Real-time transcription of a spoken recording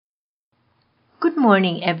Good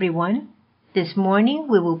morning, everyone. This morning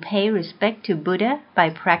we will pay respect to Buddha by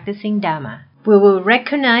practicing Dhamma. We will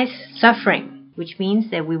recognize suffering, which means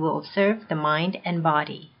that we will observe the mind and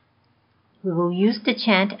body. We will use the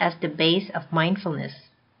chant as the base of mindfulness.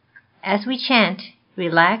 As we chant,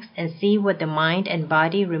 relax and see what the mind and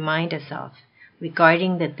body remind us of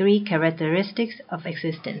regarding the three characteristics of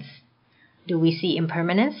existence. Do we see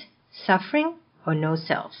impermanence, suffering, or no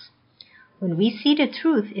self? When we see the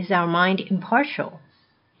truth, is our mind impartial?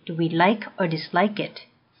 Do we like or dislike it?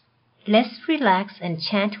 Let's relax and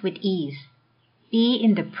chant with ease. Be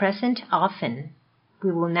in the present often.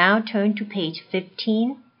 We will now turn to page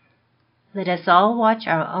 15. Let us all watch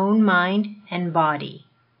our own mind and body.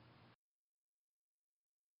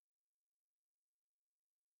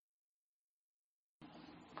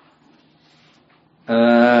 อ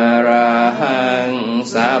ะระหัง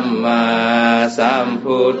สัมมาสัม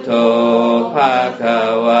พุทโธภะคะ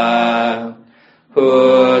วาพุ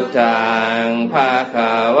ทธังภะค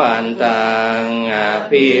ะวันตังอ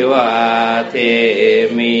ภิวาเท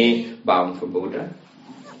มิ Bow for Buddha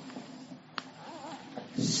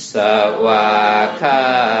สวากขา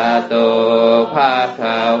โตภะค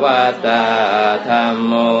ะวะตาธัม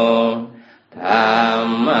โมธัม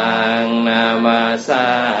มังนามาสา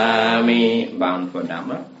มิ Bound for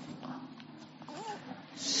Dhamma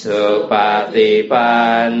สุปฏิปั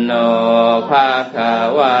นโนภะคะ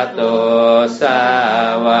วะโตสา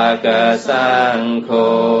วกสังโฆ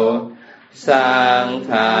สัง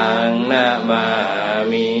ฆังนะมา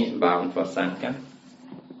มิ Bound for Sangha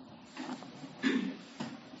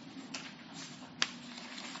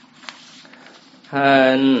หั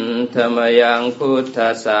นธรรมยังพุทธั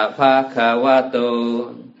สสะภะคะวะโต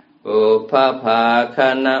อุปภาค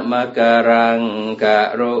ณมะกรังกะ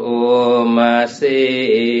โรมาสิ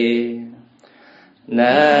น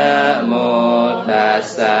ะโมตัส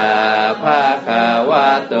สะภะคะวะ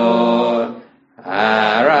โตอะ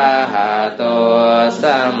ระหะโต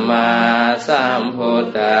สัมมาสัมพุท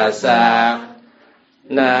ธัสสะ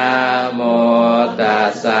นะโมตั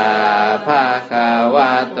สสะภะคะว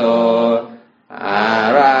ะโตอะ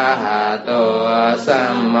ระหะโตสั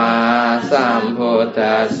มมาสัมพุท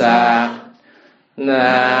ธัสสะนะ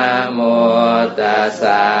โมตัสส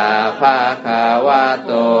ะภะคะวะโ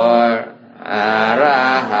ตอะระ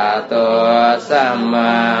หะโตสัมม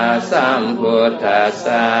าสัมพุทธัสส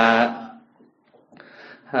ะ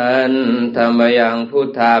หันธรรมยังพุท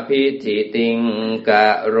ธาภิธิติงกะ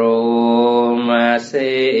โรมาเส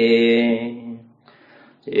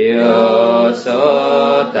โยโส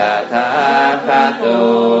ตถาคโต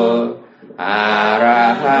อะระ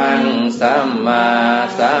หังสัมมา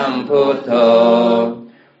สัมพุทโธ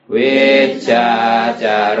วิชชาจ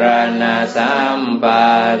ารณะสัมปั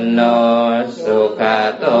นโนสุข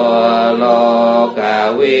โตโลก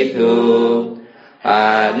วิทูอ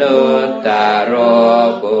นุตตโร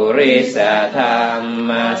ปุริสธรรม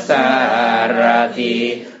สารถิ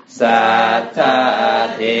สัทธา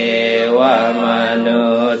เทวมนุ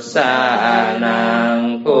สสานัง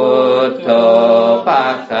พุทโธภ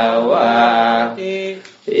คะวา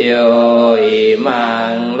โยอิมั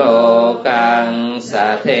งโลกังสะ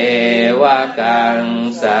เทวกัง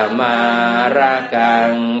สมาระกั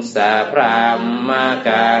งสะพรหม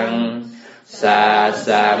กังสัสส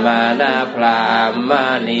ะมานะพรหม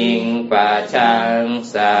ณิงปัจจัง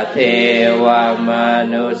สะเทวม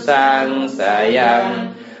นุสสังสยัง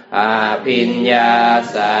อาภิญญา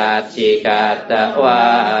สัจฉิกัตตวะ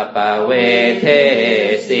ปะเวเท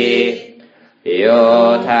สิโย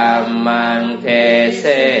ธัมมังเทเส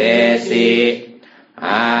สิอ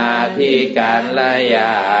าทิกัลย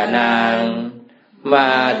านัง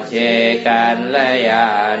มัจเจกัลยา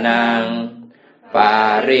นังปา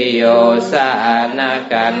ริโยสาน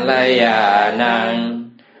กัลยานัง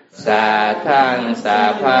สัทธังสั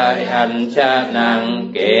พพัญชนัง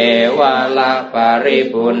เกวะละปริ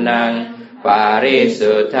ปุณังปาริ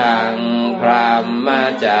สุทธังพรหม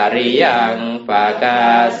จาริยังปะกา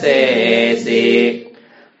เสสิ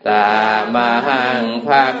ตามหังภ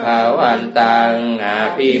ะคะวันตังอ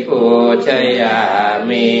ภิปูชยา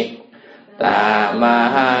มิตาม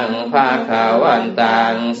หังภะคะวันตั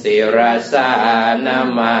งศิรสานา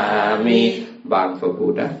มามิ Bow for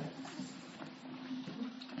Buddha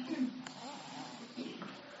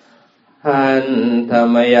หันธร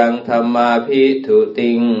รมยังธรรมาภิทุ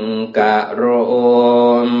ติงกะโร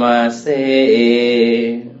มาเส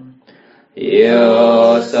โย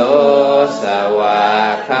โสสวา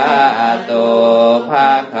กขาโตภ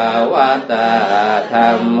ะคะวะตาธั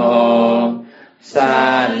มโมสั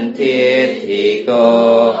นทิฏฐิโก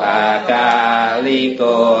อากาลิโก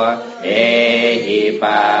เอหิ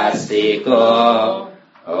ปัสสิโก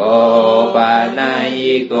โอปั นา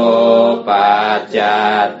ยิโกปัจจ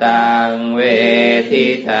ตังเวทิ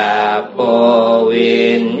ตาโพวิ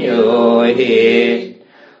นโยหิ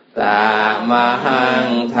ตามหัง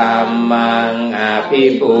ธัมมังอภิ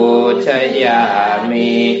ปูชยา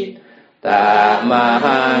มิตาม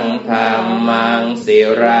หังธัมมังศิ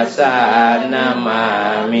รสานามา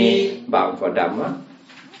มิบ่าวฟดัมมะ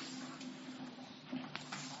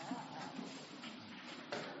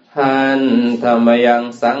หันธรรมยัง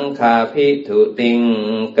สังฆาภิทุติง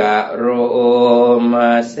กะโรม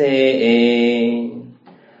าเส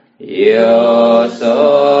โยโส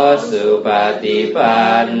สุปฏิปั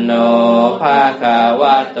นโนภะคะว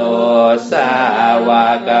ะโตสาว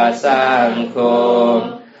กสังโฆ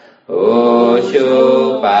อุชุ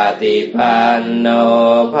ปฏิปันโน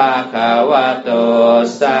ภะคะวะโต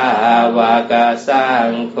สาวกสัง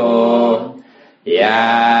โฆยา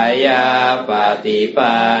ยาปฏิ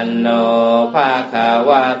ปันโนภะคะว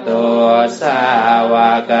ะโตสาว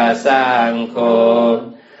กสังโฆ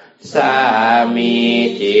สามี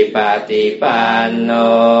จิปฏิปันโน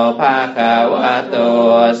ภะคะวะโต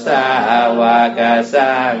สาวก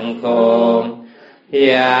สังโฆ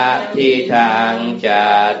ยะทิทังจั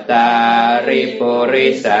ตตาริปุริ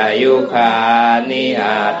สายุคานิ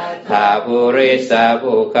อัตถาปุริส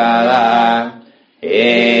ภูคาลาเอ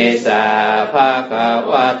สาภะคะ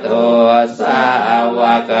วะโตสาว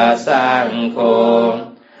กสังโฆ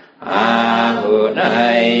อาหุนา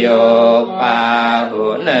ยโยปาหุ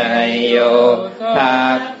นายโยทั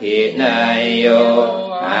กขินายโย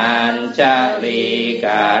อัญชลีก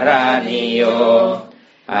ารานิโย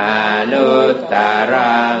อนุตต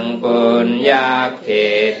รังปุญญเข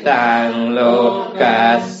ตังโลกั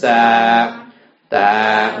สสะตา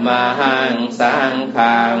มหังสัง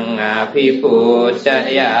ฆังอภิปูช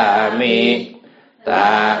ยามิต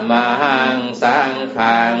ามหังสัง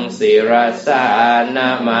ฆังศิรสานา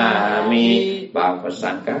มามิบ่าว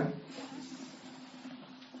สังฆะ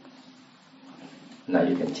Now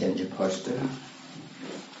you can change your posture.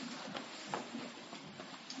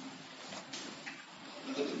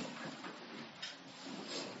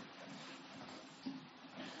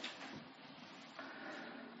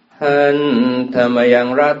หันธรรมยัง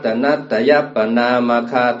รัตนัตยัปปนาม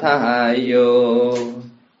คาทายโย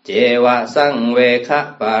เจวะสังเวคะ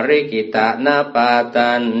ปาริกิตานาปา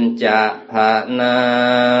ตัญจะภานา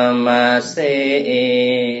มาเส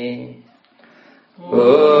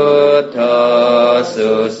พุทโธ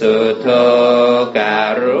สุสุโธกา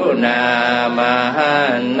รุณามหั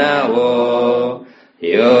นนาโว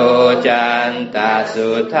โยจันตสุ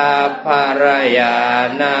ทัพพรยา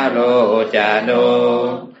นาโลจาโน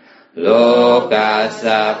โลกัสส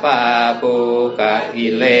ะปะปุกะกิ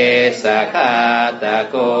เลสคาต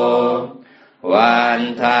โกวัน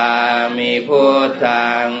ทามิพุทธั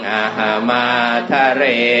งอะหะมาทะเร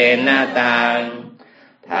นะตัง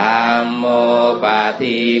ธัมโมปะ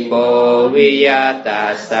ทิโปวิยตั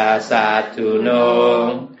สสะสัตถุโน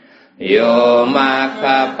โยมัคค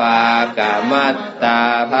ปากะมัตตา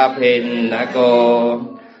ภพินนโก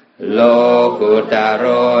โลกุตโร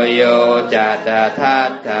โยจัตทั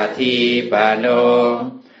ตถะทีปโน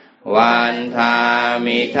วันทา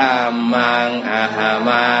มิธัมมังอะหะม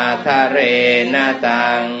าทะเรนะตั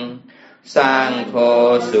งสังโฆ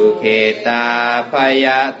สุเขตาพย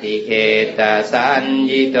ติเขตสัญ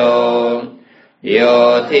ญิโตโย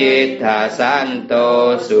ทิฏฐสันโต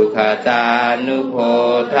สุขตานุโพ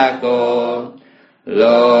ทโกโล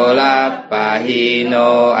ลัปปะหิโน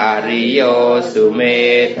อริโยสุเม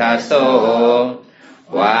ทัสโส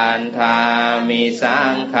วันทามิสั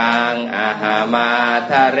งฆังอะหะมา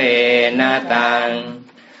ทะเรนะตัง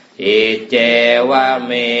อิเจวะเ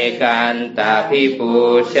มกันตาภิปู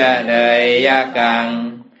ชเนยกัง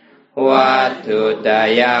วัตถุต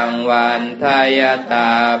ยังวันทายตา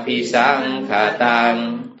ภิสังขตัง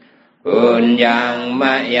ปุญญังม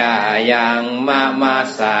ะยายังมะมา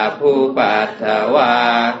สาภูปัตถวา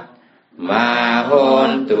มาโห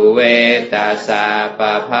นตุเวตัสสะป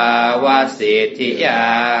ะภาวะสิทธิยา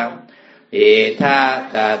อิทั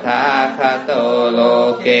ตถาคโตโล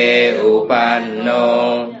เกอุปันโน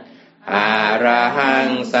อะระหัง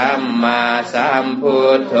สัมมาสัมพุ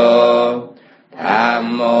ทโธธัม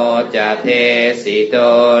โมจะเทสิโต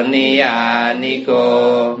นิยานิโก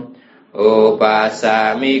อุปัสสา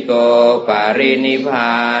มิโกปรินิพพ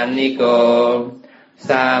านิโก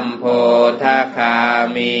สัมโพธคา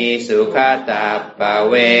มิสุขตัปปะ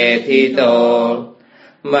เวทิโต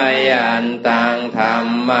มยันตังธัม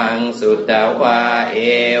มังสุตตวาเอ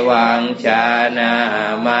วังชานา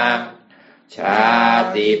มะชา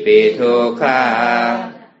ติปิทุกขา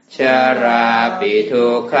ชราปิทุ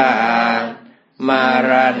กขาม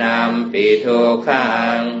รณัมปิทุกขั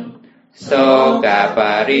ง โสกป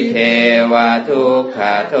ริเทวทุกข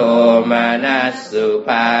โทมานัสสุป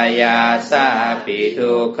ายาสาปิ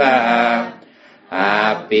ทุกขาอา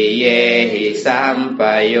ปิเยหิสัมป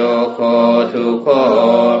โยโคทุกโข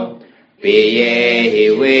ปิเยหิ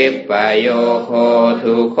วิปปโยโค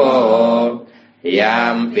ทุกโขยา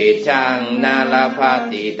มปิชังนาลภัต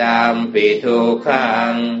ติตามปิทุกขั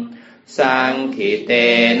งสังขิเต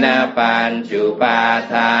นะปัญจุปา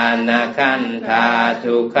ทานขันธา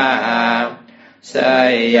ทุกขาส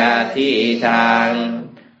ยทิทาง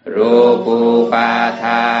รูปูปาท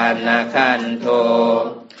านขันโท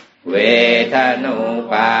เวทนุ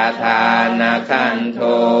ปาทานขันโท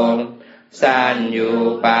สัญญู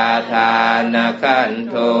ปาทานขัน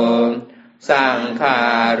โทสังขา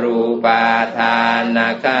รูปาทาน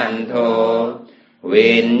ขันโท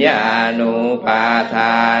วิญญาณุปาท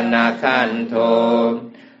านขันโท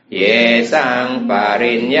เยสังป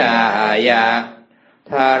ริญญายะ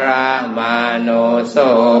ทรามโนโส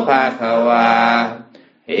ภควา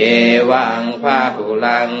เอวังภาหุ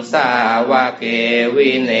ลังสาวะเก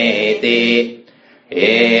วิเนติเอ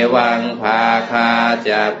วังภาคาจ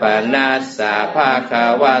ะปนัสสะภาค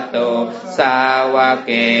วะโตสาวะเก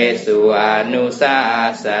สุอนุสา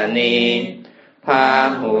สนีพา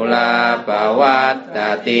หุลาปวัตต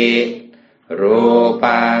ติรู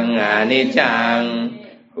ปังอนิจจัง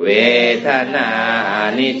เวทนาอ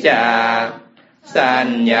นิจจาสัญ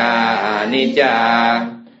ญาอนิจจา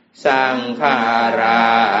สังขารา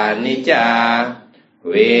อนิจจา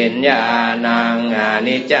วิญญาณังอ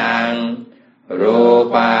นิจจังรู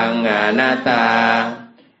ปังอนัตตา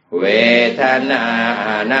เวทนาอ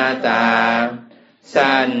นัตตา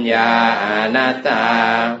สัญญาอนัตตา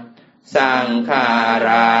สังขาร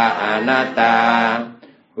าอนัตตา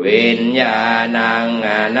วิญญาณังอ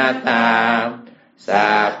นัตตาสั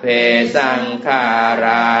พเพสังขาร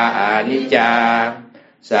าอนิจจา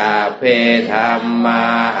สัพเพธัมมา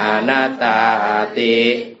อนัตตาติ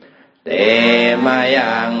เตม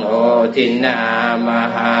ยังโอทินาม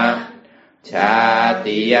หาชา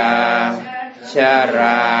ติยาชร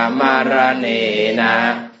ามรณะนะ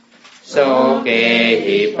โสเก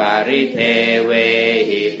หิปริเทเว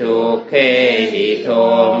หิทุกเขหิโท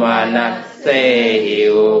มานัสเสหิ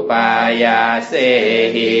อุปายาเส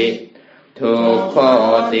หิทุกข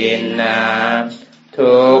ตินนา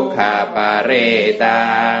ทุกขปาเรตา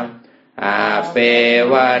อาเป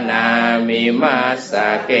วนามิมัสสะ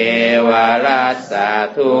เกวรัสสะ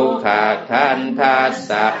ทุกขขันธัสส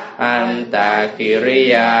ะอันตกิริ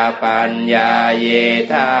ยาปัญญาเย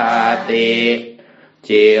ธาติ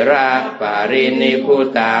จิระปรินิพุ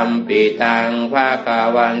ตัมปิตังภะคะ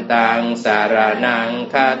วันตังสารนัง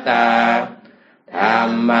คตาธัม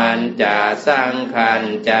มันจะสังฆัญ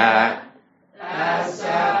จะตัสส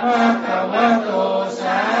ะภะคะวะโตส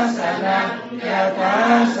าสนังยะถา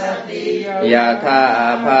สติยะถา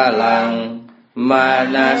ภลังมา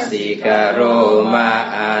นัสสิกโรมา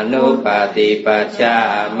อนุปติปัชฌา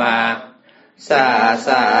มาสาส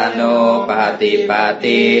าโนปฏิป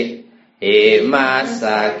ติอิมัสส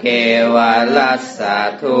ะเกวลัสสะ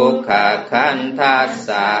ทุกขขันธัสส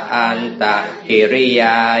ะอันตกิริย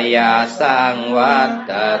ายาสังวั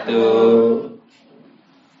ตตุ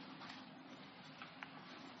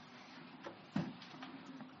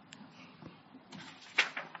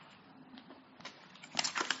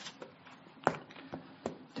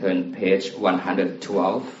Turn page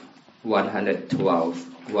 112,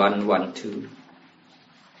 112.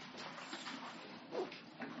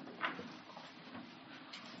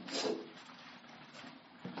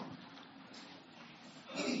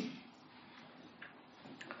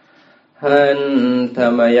 Han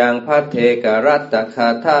thamayang phathe karatta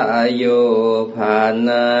khatha ayo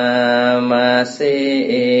phanamase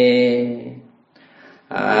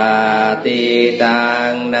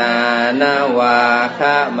Atitang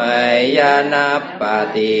nanawakha mayana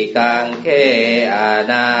patikang ke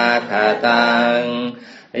anakhatang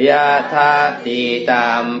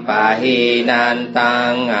Yathatitam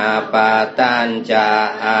pahinantang apatan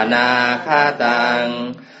ca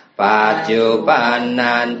anakhatang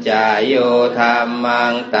Pajubanan ca yo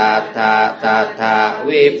dhammang tatha tatha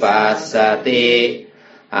vipassati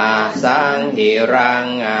Asang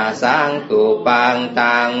hirang asang kupang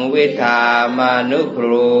tang witha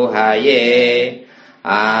manukru haye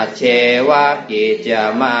Acewa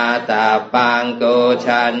kijamata pangko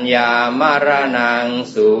chanya maranang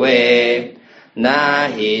suwe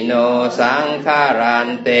Nahino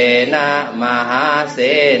sangkarante na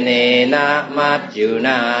mahasene na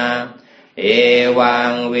majjuna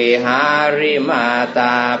Ewang vihari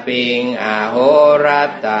mata ping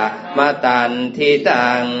ahorata matan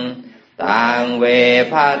titang ตังเว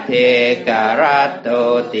ภะเทกรัตโต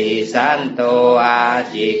ติสันโตอา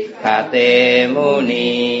จิกขเตมุ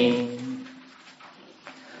นี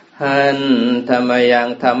หันธรรมยัง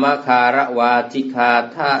ธรรมคารวาจิคา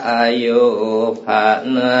ทาอายุภา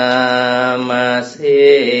นามาเส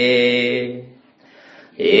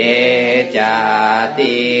เยจา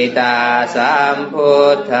ติตาสัมพุ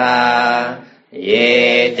ทธาเย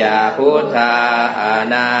จาพุทธาอ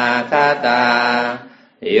นาคตา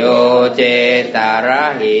โยเจตาร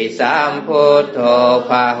หิสัมพุทโธพ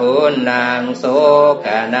หุนังโสก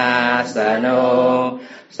นาสโน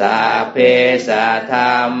สัพเพสัท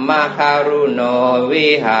ธัมมะคารุโนวิ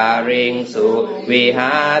หาริงสุวิห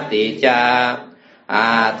าติจาอ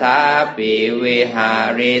าทาปิวิหา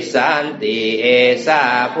ริสันติเอสา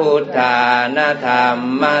พุทธานาธัม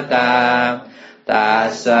มตาตัส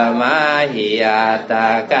สมาหิยาตา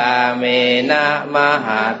กาเมนะม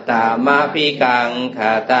หัตตมภิกังข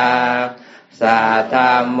ตาสัท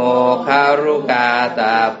ธัมโมคารุกาต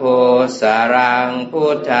าโพสรังพุ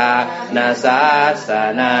ทธานาสาส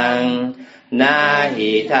นังนา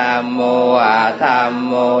หิธัมโมอาธัมโ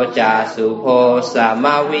มจาสุโพสัมม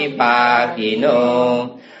วิปากิโน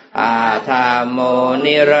อาธัมโม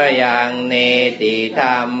นิรยังเนติ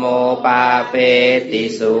ธัมโมปาเปติ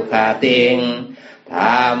สุขติง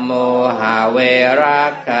ธัมโมหาเวรั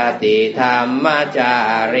คติธัมมจา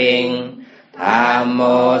ริงธัมโม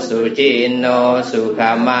สุจินโนสุข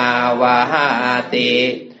มาวะหาติ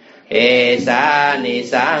เอสานิ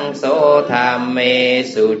สังโสธัมเม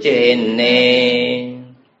สุจินเน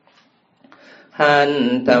หัน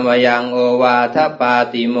ธรรมยังโอวาทปา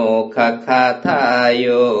ติโมกขคาทายโย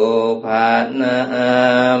ภานา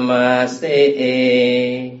มาเส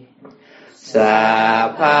สัพ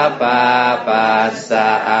พะปาปัสสะ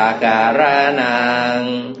อาการนัง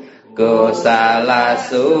กุศล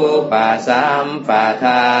สุปสัมปท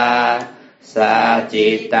าสัจจิ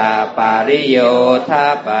ตาปาริโยท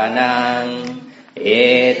ปนังเอ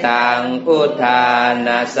ตังพุทธาน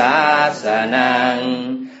าสาสนัง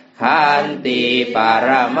ขันติปาร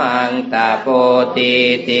มังตาโพติ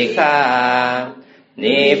ติฆา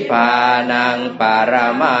นิพพานังปาร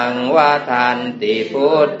มังวะทันติพุ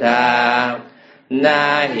ทธานา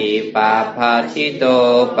หิปาภาชิโต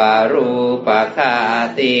ปารูปคา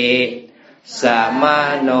ติสัมมา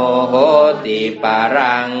โนโหติปา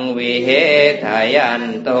รังวิเหทยัน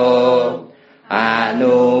โตอ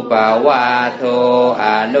นุปวาโทอ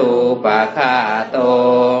นุปคาโต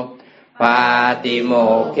ปาติโม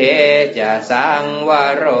กเขจะสังว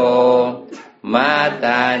โรมา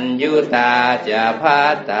ตัญยุตาจะภั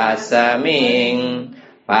ตตัสสมิง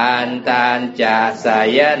ปันตัญจะส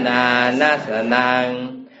ยนานัสนัง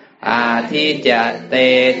อาทิจะเต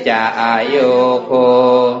จะอโยโค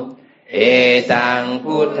เอตัง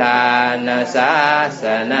พุทธานาสาส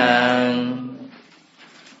นัง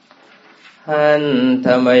หันธ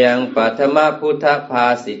รรมยังปัทมพุทธภา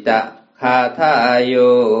สิตะคาทาโย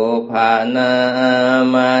ภานา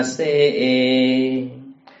มาเส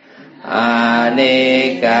อาเน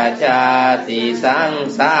กชาติสัง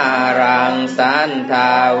สารังสันท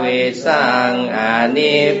าวิสังอา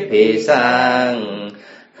นิพพิสัง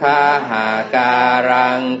คาหาการั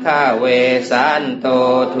งคาเวสันโต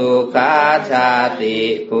ทุกขาชาติ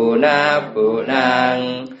ปุนาปุนัง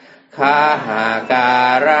คาหากา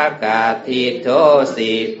รกาทิโท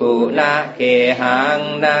สิปุนะเกหัง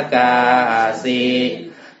นากาสิ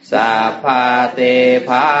สัพพะเตภ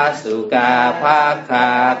าสุกาภาคา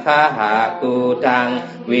คาหากูตัง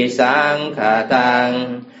วิสังขตัง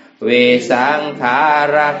วิสังขา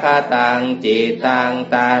รคตังจิตัง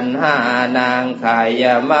ตัณหานังขาย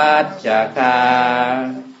มัจจคา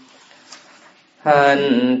หัน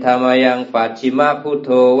ธรรมยังปัจฉิมพุทโธ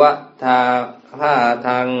วะทาภา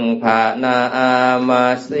ทังภานามา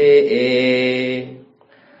เส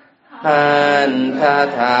หันท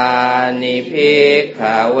ธานิภิกข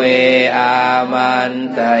เวอามัน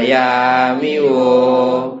ตยามิโว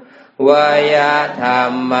วยธรร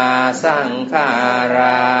มมาสังขาร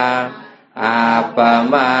าอาป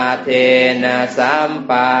มาเทนะสัม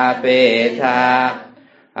ปาเปทา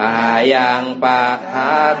อายังปะห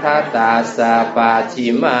าทัตตาสะปัจฉิ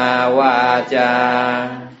มาวาจา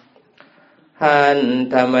หัน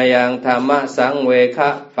ธรรมยังธรรมสังเวค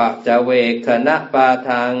ะปัจเวคณะปะ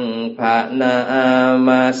ทังภานาม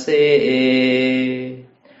าเส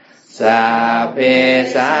สัพเพ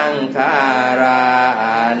สังขาราอ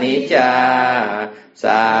นิจจา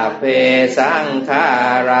สัพเพสังขา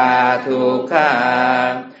ราทุกขา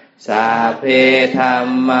สัพเพธัม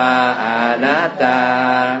มาอนัตตา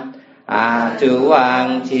อาจุวัง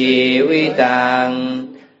ชีวิตัง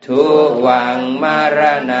ทุวังมร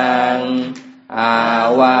ณัง อา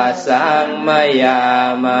วาสังมยา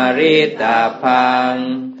มริตาพัง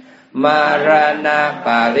มรณะป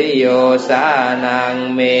ริโยสานัง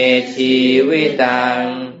เมชีวิตัง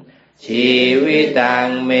ชีวิตัง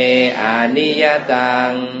เมอนิยตั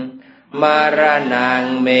งมรณัง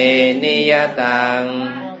เมนิยตัง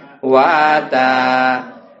วาตา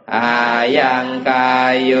อายังกา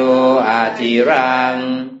ยโยอาทิรัง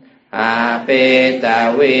อาเปต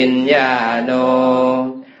วิญญาโน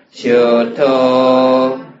ชุตโธ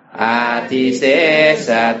อาทิเสส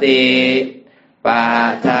ติปั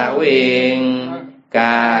ทวิงก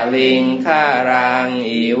าลิงคารัง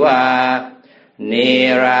อิวะนิ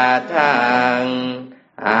ราทัง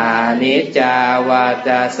อานิจจาวัฏ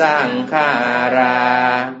สังขารา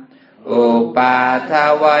อุปาท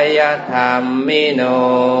วยธรรมมิโน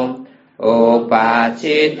อุปา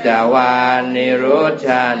ชิตตวานิรุ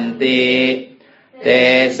ชันติเต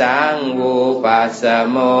สังวุปัสส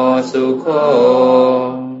โมสุโข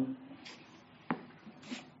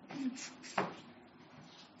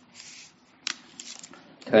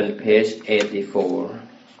Turn page 84.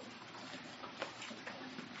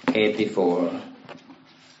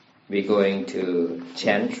 We're going to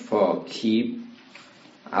chant for keep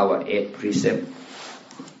our 8 precepts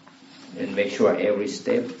and make sure every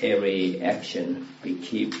step, every action we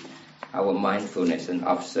keep our mindfulness and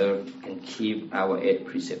observe and keep our 8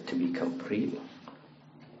 precepts to be complete.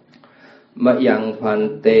 มะยังพัน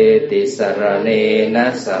เตติสรเนนะ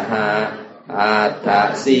สหะอัตถ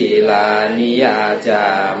ศีลานิยาจา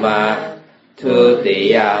มะทุติ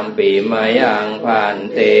ยามปิมะยังพัน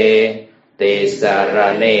เตติสร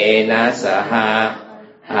เนนะสหะ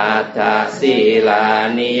อัตถศีลา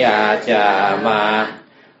นิยาจามะ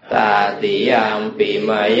ตติยามปิม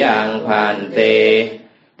ะยังพันเต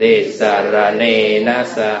ติสรเนนะ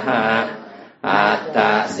สหะอัตถ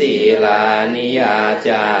ศีลานิยาจ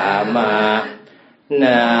ามะน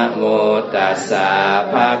ะโมตัสสะ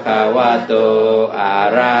ภะคะวะโตอะ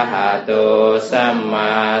ระหะโตสัมม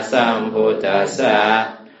าสัมพุทธัสสะ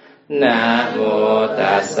นะโม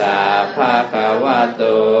ตัสสะภะคะวะโต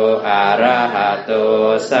อะระหะโต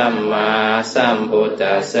สัมมาสัมพุท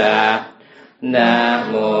ธัสสะนะ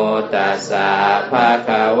โมตัสสะภะค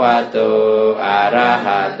ะวะโตอะระห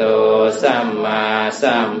ะโตสัมมา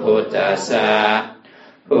สัมพุทธัสสะ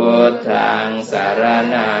พุทธังสร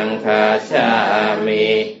ณังคัจฉามิ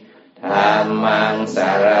ธัมมังส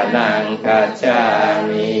รณังคัจฉา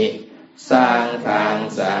มิสังฆัง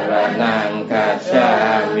สรณังคัจฉา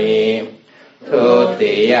มิทุ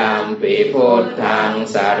ติยามปิพุทธัง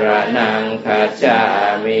สรณังคัจฉา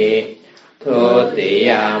มิทุติ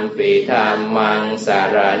ยามปิธัมมังส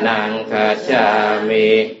รณังคัจฉามิ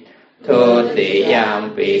ทุติยาม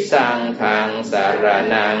ปิสังฆังสร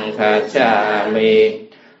ณังคัจฉามิ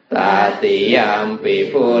ตติยามปิ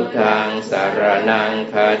พุทธังสรณัง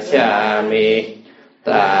คัจฉามิ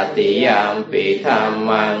ตติยามปิธัม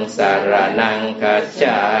มังสรณังคัจฉ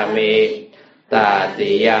ามิต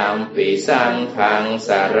ติยามปิสังฆังส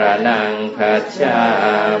รณังคัจฉา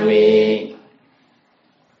มิ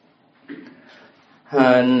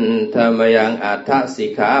หันธรรมยังอัฏฐสิ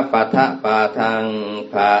กขาปะทะปะทัง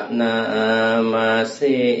ภะนามา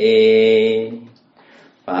สิ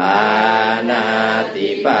ปานาติ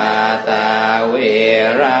ปาตาเว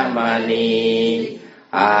ระมณี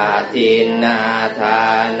อาทินนาทา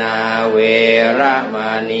นาเวระม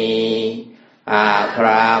ณีอาพร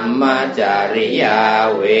หมจริยา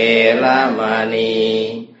เวระมณี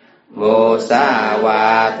มุสาวา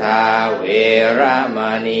ทาเวระม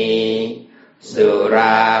ณีสุร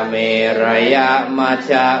าเมรยมัช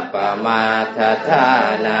ฌะปมาทฐา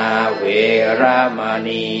นาเวระม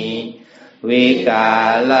ณีวิกา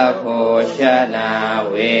ลโภชนา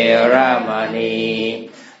เวระมณี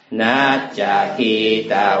นัจจคี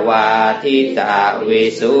ตาวาทิตาวิ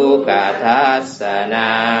สุขทัสสน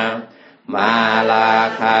ามาลา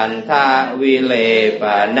คันทะวิเลป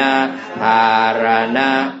นะภารณ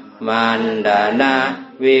ะมันดนะ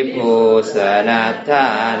วิภูสนัฏฐา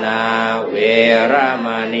นาเวระม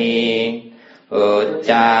ณีอุจ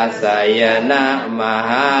จาสยนะมห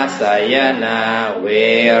าสยนาเว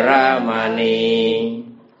ระมณี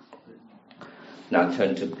Now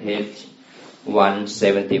turn to page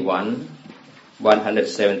 171.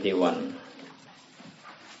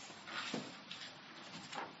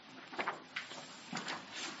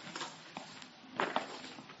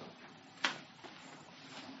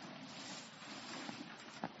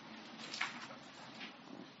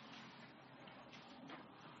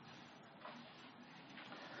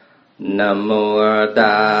 Nam mô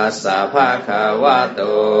tassa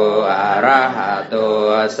bhagavato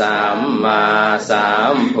arahato samma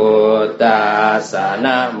sambuddhassa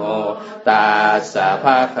Nam mô ตัสสะภ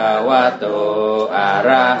ะคะวะโตอะร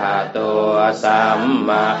ะหะโตสัมม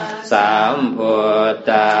าสัมพุท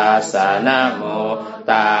ธัสสะนะโม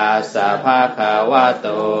ตัสสะภะคะวะโต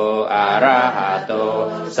อะระหะโต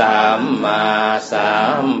สัมมาสั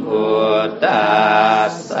มพุทธั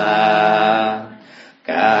สสะ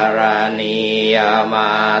การณีย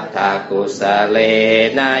มัตถกุสเล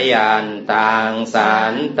นะยันตังสั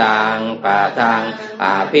นตังปะทังอ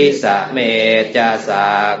ภิสเมจะสะ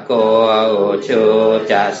โกอุชุ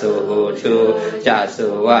จะสุหุชุจะสุ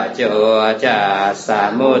วะโจจะสะ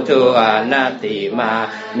มุทุอนัตติมา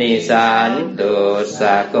นิสันตุส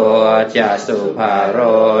ะโกจะสุภโร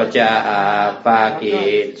จะอัปปกิ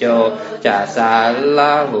จโจจะสัลล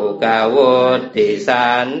หุกาวุติสั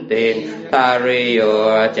นตินทาริโย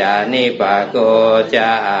จะนิปโกจ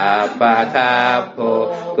ะอัปปะคัพโพ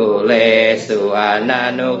กุเลสุอนั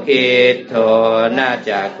นุคิตโทนะ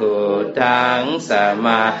จักขุทังสม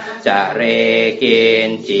าจะเรกิน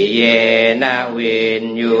จิเยนะวิน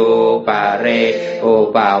ยูปะเรอุ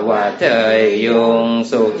ปาวะเทยยุง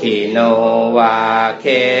สุขิโนวาเค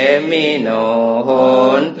มิโนโห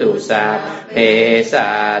นตุสัพเพ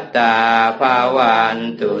สัตตาภาวัน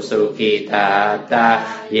ตุสุขิตาตา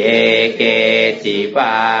เยเกจิป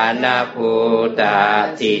านะพุทธา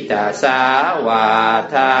จิตาสาวา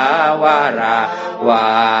ทาวาราวา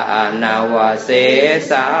อนาวเส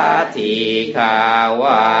สาธิขาว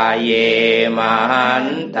าเยมหัน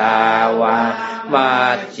ตาวามั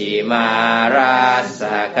จฉิมาราส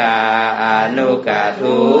กาอนุก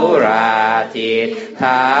ทุราทิท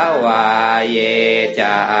าวาเยจ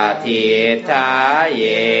ะทิทาเย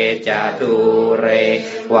จะทุเร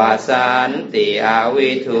วาสันติอ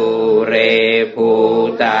วิทุเรภู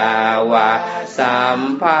ตาวาสัม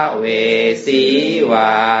ภเวสีว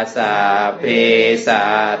าสาเพสั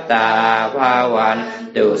ตตาภาวัน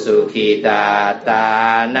ตุสุขิตาตา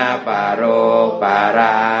นาปโรปา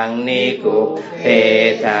รังนิกุเพ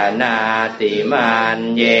ทนาติมัน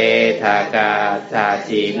เยทากาทา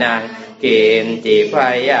จินังกินจิพ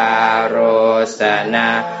ยาโรสนา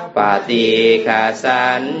ปฏิฆาสั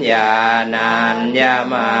ญญานัญญ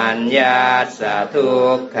มัญญาสทุ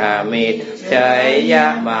กขมิตเฉยย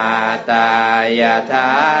มาตายธา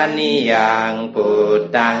นิยังปุต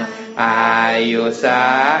ตังอายุสา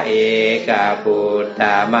เอกพุทธ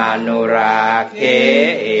มานุราเค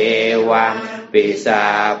เอวังปิสา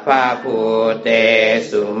ภาภูเต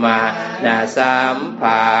สุมานาสัมภ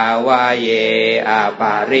าวะเยอป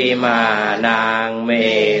าริมานังเม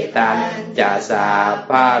ตันจะสา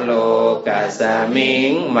ภาโลกัสมิ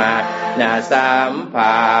งมานาสัมภ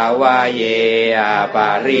าวะเยอปา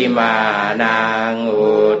ริมานัง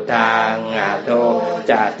อุทังอโท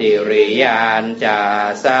จติริยานจะ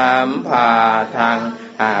สัมภาทัง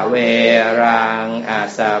อเวรังอา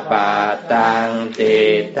สปะตังติ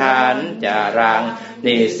ทันจารัง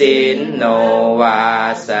นิสินโนวา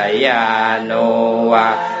สยาโนวา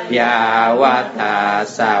ยาวัตถา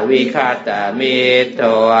สาวิคตมิโต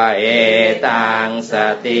เอตังส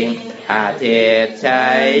ติงอาเทชั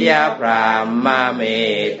ยยะพรามเม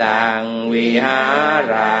ตังวิหา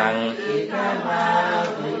รัง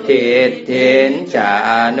ทิฏฐินจา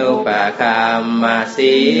นุปคัมมา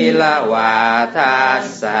ศีลวาทัส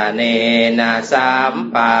สะเนนะสัม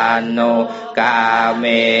ปันโนกาเม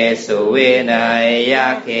สุวินัยยะ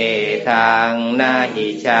เขทังนาหิ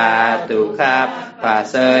ชาตุคัพภะ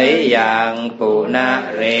เสยยังปุนะ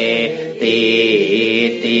เรติ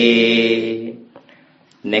ติ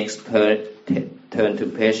Next turn to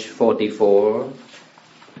page 44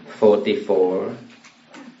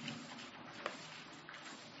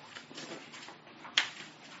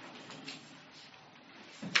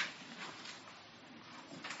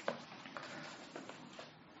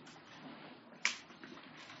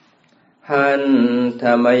 หันธ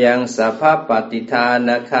รรมยังสัพพปฏิทาน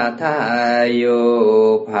คาทายโย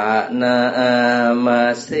ภานามา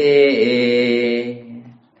เส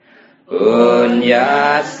ปุญญา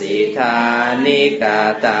สิทานิกา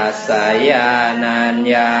ตาสยานัญ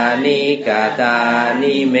ญานิกาตา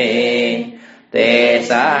นิเมเต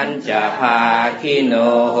สัญจะภาคิโน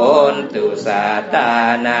โหนตุสัตตา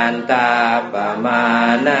นันตาปมา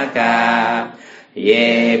ณกาเย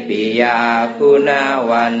ปิยาคุณ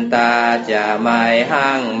วันตาจะไม่หั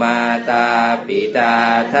งมาตาปิตา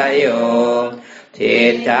ทะโยทิ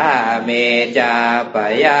ฏฐาเมจาป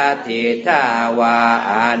ยาทิฏฐาวา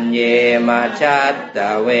อัญเยมาชัตต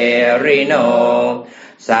เวริโน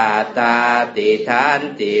สัตตาติทัน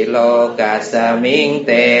ติโลกัสมิงเ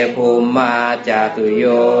ตภูมิมาจตุโย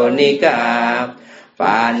นิกา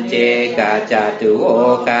ปัญเจกจตุโอ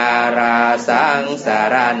การาสังสา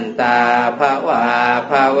รันตาภวา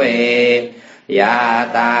ภเว ยา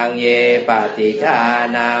ตังเยปฏิทา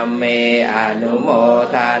นาเมอนุโม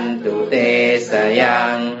ทันตุเตสยั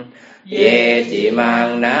งเยจิมัง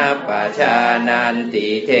นัปปชานันติ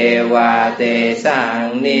เทวาเตสัง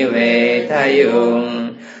นิเวทยุง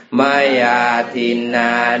มายาทินน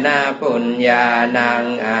านาปุญญานัง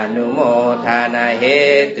อนุโมทนาเห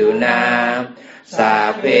ตุนาสั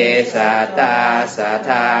พเพสัตตาสัทธ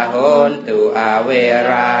าโหนตุอเว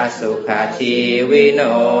ราสุขชีวิโน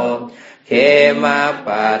เขมาป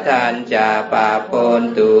ะทันจาปะปน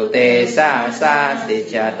ตุเตสาสาสิ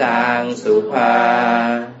จตังสุภา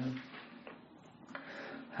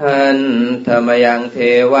หันธรรมยังเท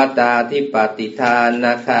วตาทิปฏิทาน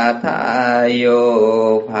าคาทายโย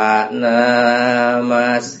ภานามา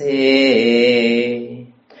เส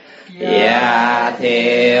ยาเท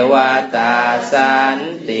วตาสัน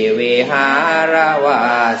ติวิหารวา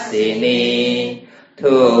สินี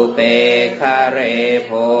ทุเปคาเรโพ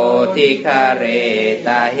ธิคาเรต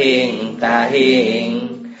าหิงตาหิง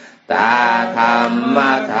ตาธรรม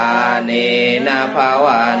ทาเนนะภ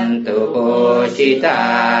วันตุปุชิตา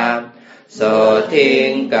โสทิ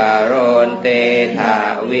งกโรนเตถา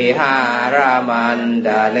วิหารมันด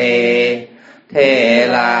าเลเท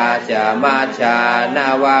ลาจะมัจจาน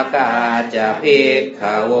วากาจะภิกข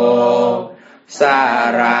โวสา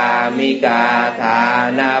รามิกาฐา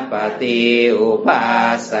นปฏิอุปา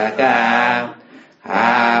สกาห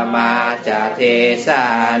ามาจะเทสา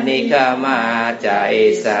นิคมาจะอิ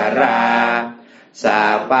สราสา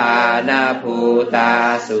ปานาภูตา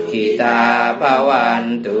สุขิตาภวัน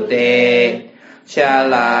ตุเตช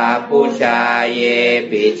ลาปุชาเย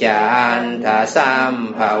ปิจันทสัม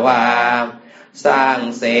ภวาสร้าง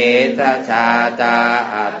เศรษฐชาตา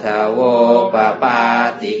อัตถโวปปา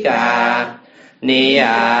ติกานิย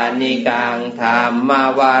านิกังธรรม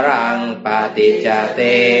วรังปฏิจจเต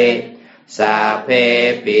สัพเพ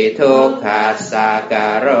ปิทุกขัสสะกา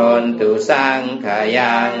รนตุสังข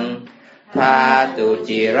ยังทาตุ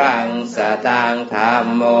จิรังสตังธัม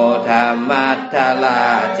โมธัมมัทธลา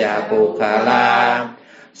จะปุคลา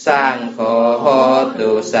สังโฆโห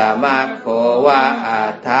ตุสมัคโควะอั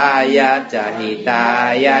ฏฐายะจะหิตา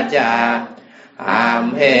ยะจะอัม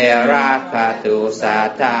เหราคตุสัท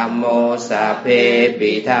ธัมโมสัพเพ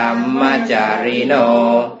ปิธัมมจาริโน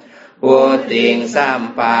วุติงสัม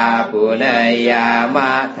ปาปุเนยาม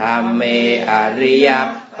ะธัมเมอริย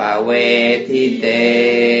ปเวทิเต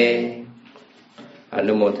อ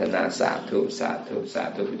นุโมทนาสาธุสาธุสา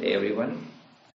ธุ everyone